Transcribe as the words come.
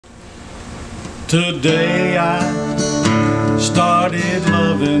Today I started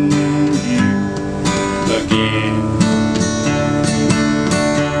loving you again.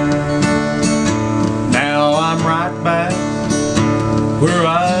 Now I'm right back where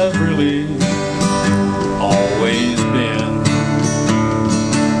I've really always been.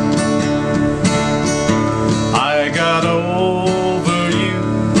 I got over you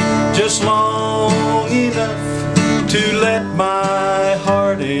just long enough to let my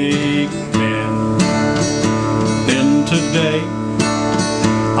heartache mend. Then today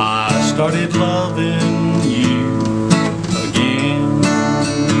I started loving you again.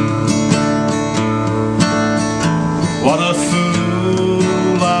 What a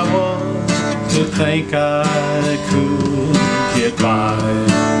fool I was to think I could get by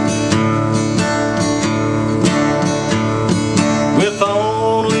with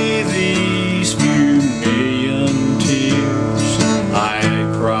only these few million tears I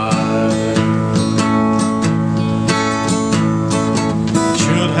cried.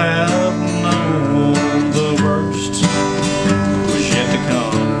 Should have known the worst was yet to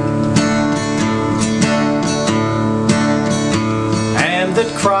come, and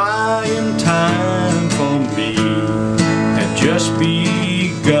that crying time for me had just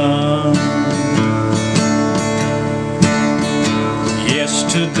begun.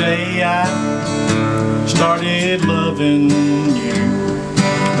 Today I started loving you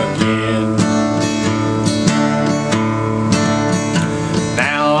again.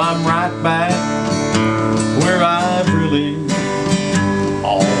 Now I'm right back where I've really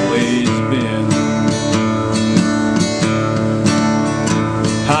always been.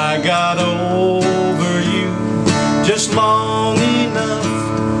 I got over you just long enough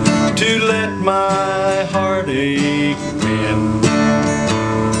to let my heartache mend.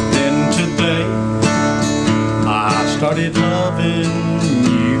 Today I started loving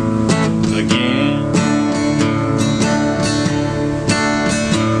you again.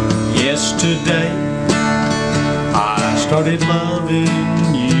 Yes, today I started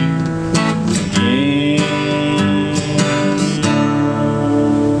loving you